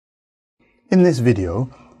In this video,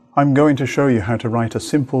 I'm going to show you how to write a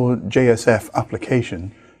simple JSF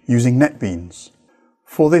application using NetBeans.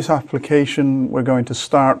 For this application, we're going to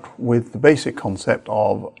start with the basic concept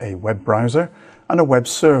of a web browser and a web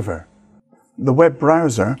server. The web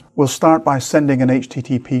browser will start by sending an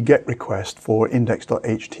HTTP GET request for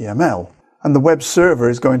index.html, and the web server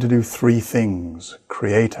is going to do three things: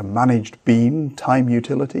 create a managed bean time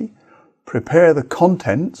utility, prepare the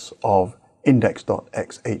contents of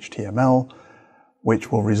index.xhtml,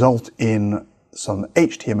 which will result in some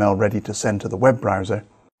HTML ready to send to the web browser,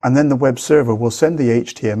 and then the web server will send the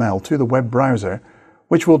HTML to the web browser,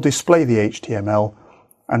 which will display the HTML,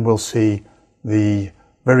 and we'll see the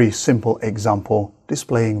very simple example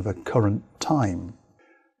displaying the current time.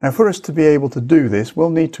 Now, for us to be able to do this,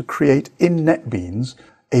 we'll need to create in NetBeans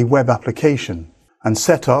a web application and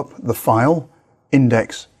set up the file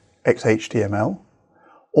index.xhtml,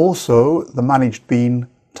 also the managed bean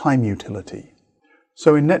time utility.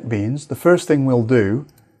 So in NetBeans, the first thing we'll do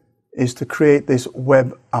is to create this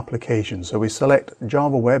web application. So we select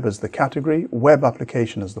Java Web as the category, web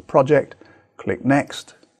application as the project, click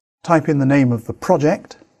Next, type in the name of the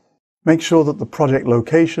project, make sure that the project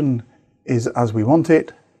location is as we want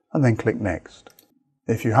it, and then click Next.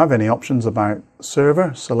 If you have any options about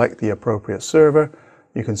server, select the appropriate server.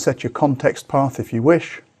 You can set your context path if you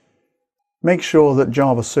wish. Make sure that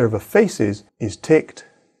JavaServer Faces is ticked,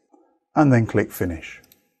 and then click Finish.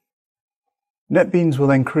 NetBeans will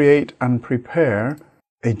then create and prepare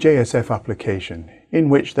a JSF application in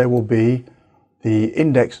which there will be the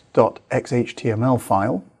index.xhtml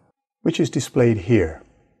file, which is displayed here.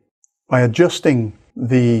 By adjusting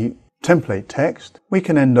the template text, we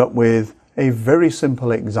can end up with a very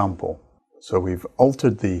simple example. So we've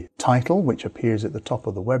altered the title, which appears at the top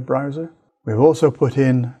of the web browser. We've also put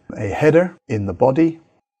in a header in the body,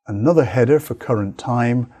 another header for current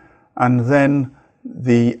time, and then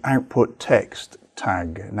the output text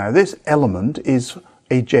tag. Now, this element is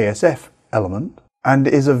a JSF element and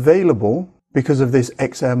is available because of this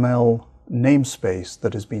XML namespace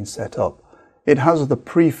that has been set up. It has the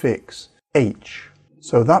prefix H.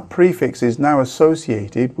 So that prefix is now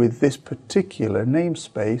associated with this particular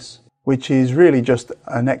namespace, which is really just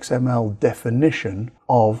an XML definition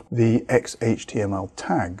of the XHTML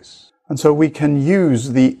tags. And so we can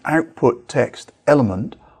use the output text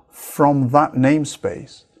element from that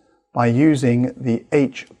namespace by using the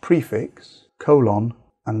H prefix, colon,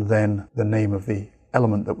 and then the name of the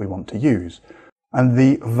element that we want to use. And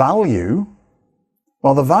the value,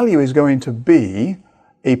 well, the value is going to be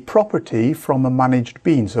a property from a managed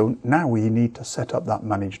bean. So now we need to set up that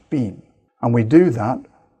managed bean. And we do that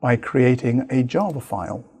by creating a Java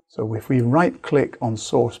file. So if we right-click on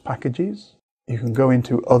Source Packages, you can go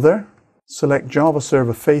into Other, select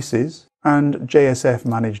JavaServer Faces, and JSF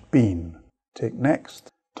Managed Bean. Tick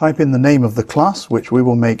Next. Type in the name of the class, which we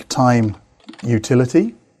will make Time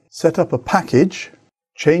Utility. Set up a package.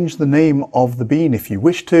 Change the name of the bean if you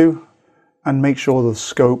wish to, and make sure the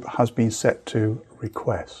scope has been set to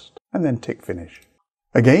Request, and then tick Finish.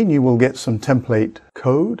 Again, you will get some template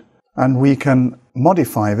code, and we can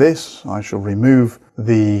modify this. I shall remove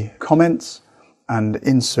the comments and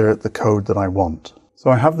insert the code that I want. So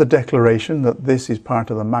I have the declaration that this is part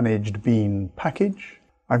of the managed bean package.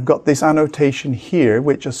 I've got this annotation here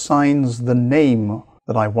which assigns the name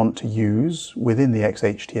that I want to use within the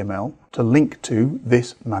XHTML to link to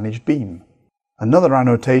this managed bean. Another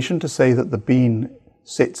annotation to say that the bean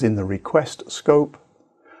sits in the request scope,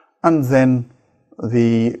 and then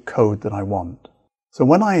the code that I want. So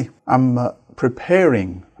when I am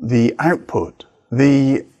preparing the output,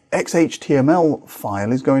 the XHTML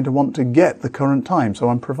file is going to want to get the current time. So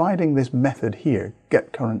I'm providing this method here,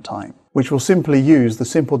 getCurrentTime, which will simply use the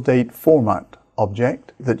simple date format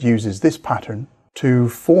object that uses this pattern to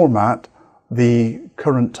format the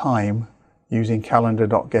current time using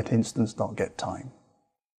calendar.getInstance.getTime.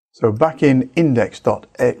 So back in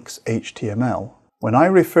index.xhtml, when I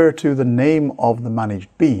refer to the name of the managed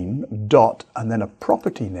bean, dot, and then a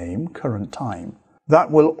property name, current time,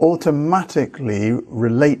 that will automatically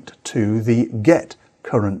relate to the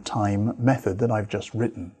getCurrentTime method that I've just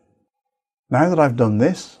written. Now that I've done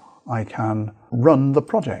this, I can run the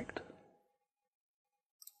project,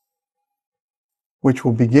 which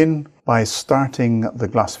will begin by starting the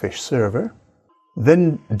Glassfish server,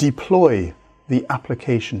 then deploy the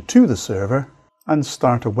application to the server, and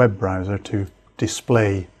start a web browser to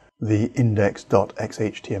display the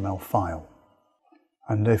index.xhtml file.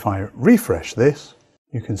 And if I refresh this,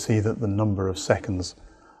 you can see that the number of seconds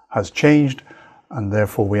has changed, and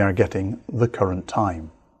therefore we are getting the current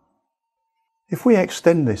time. If we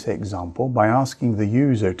extend this example by asking the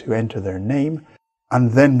user to enter their name,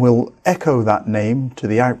 and then we'll echo that name to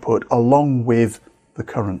the output along with the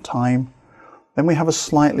current time, then we have a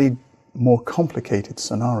slightly more complicated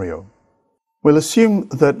scenario. We'll assume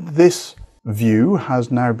that this view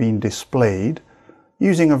has now been displayed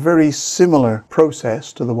using a very similar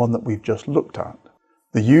process to the one that we've just looked at.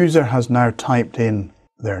 The user has now typed in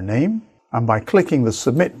their name, and by clicking the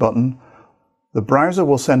Submit button, the browser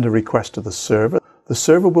will send a request to the server. The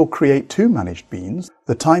server will create two managed beans,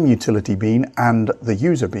 the time utility bean and the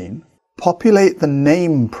user bean, populate the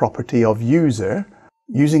name property of user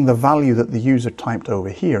using the value that the user typed over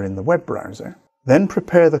here in the web browser, then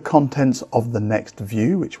prepare the contents of the next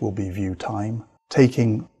view, which will be view time,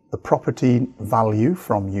 taking the property value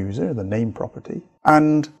from user, the name property,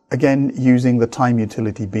 and again using the time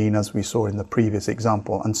utility bean as we saw in the previous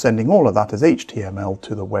example, and sending all of that as HTML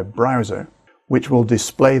to the web browser, which will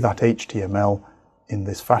display that HTML in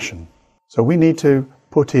this fashion. So we need to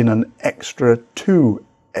put in an extra 2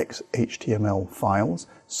 XHTML files,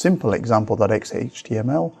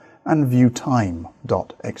 simple-example.xhtml and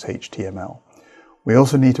viewtime.xhtml. We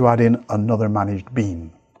also need to add in another managed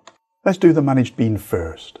bean. Let's do the managed bean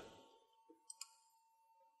first.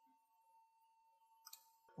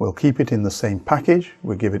 We'll keep it in the same package.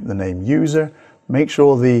 We'll give it the name user, make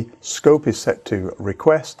sure the scope is set to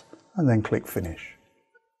request, and then click finish.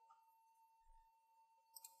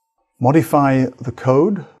 Modify the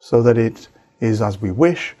code so that it is as we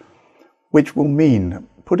wish, which will mean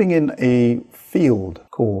putting in a field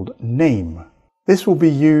called name. This will be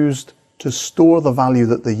used to store the value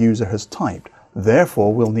that the user has typed.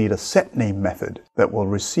 Therefore, we'll need a setName method that will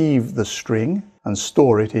receive the string and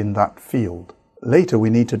store it in that field. Later, we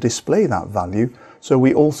need to display that value, so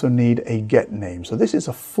we also need a getName. So this is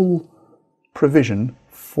a full provision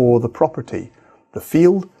for the property, the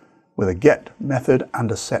field with a get method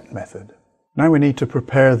and a set method. Now we need to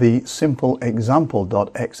prepare the simple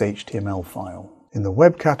example.xhtml file. In the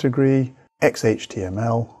web category,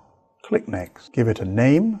 XHTML, click Next, give it a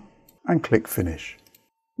name and click Finish.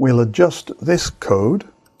 We'll adjust this code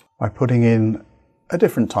by putting in a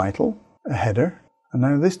different title, a header, and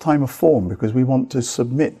now this time a form because we want to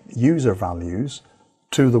submit user values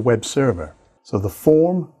to the web server. So the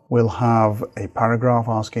form will have a paragraph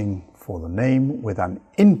asking for the name with an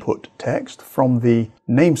input text from the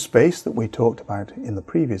namespace that we talked about in the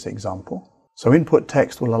previous example. So input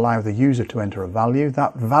text will allow the user to enter a value.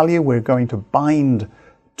 That value we're going to bind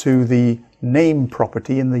to the name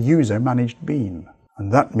property in the user managed bean.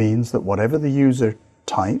 And that means that whatever the user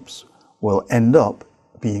types will end up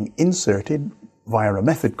being inserted via a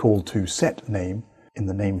method called toSetName in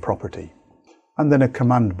the name property. And then a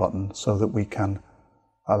command button so that we can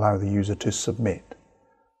allow the user to submit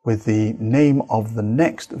with the name of the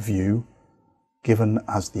next view given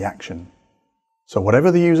as the action. So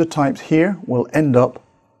whatever the user types here will end up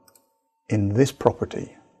in this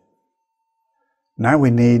property. Now we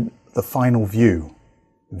need the final view,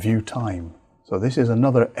 view time. So this is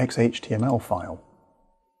another XHTML file.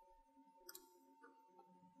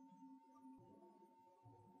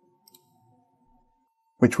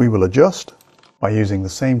 Which we will adjust by using the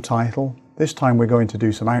same title. This time we're going to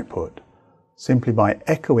do some output simply by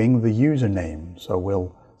echoing the username. So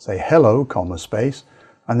we'll say hello, comma, space,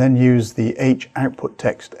 and then use the H output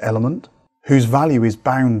text element whose value is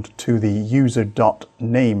bound to the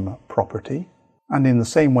user.name property. And in the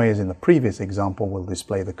same way as in the previous example, we'll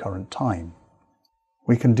display the current time.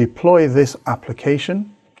 We can deploy this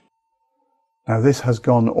application. Now this has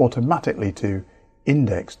gone automatically to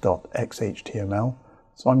index.xhtml.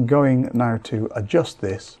 So I'm going now to adjust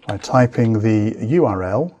this by typing the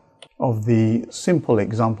URL of the simple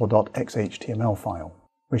example.xhtml file,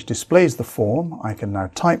 which displays the form. I can now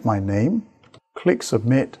type my name, click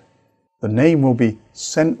submit. The name will be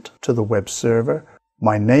sent to the web server.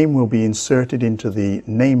 My name will be inserted into the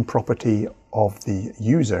name property of the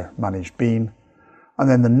user managed bean. And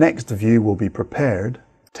then the next view will be prepared,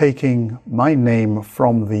 taking my name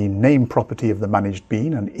from the name property of the managed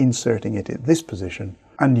bean and inserting it at this position,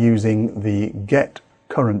 and using the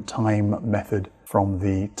getCurrentTime method from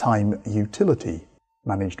the time utility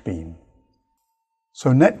managed bean.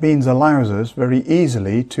 So NetBeans allows us very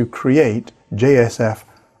easily to create JSF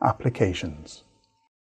applications.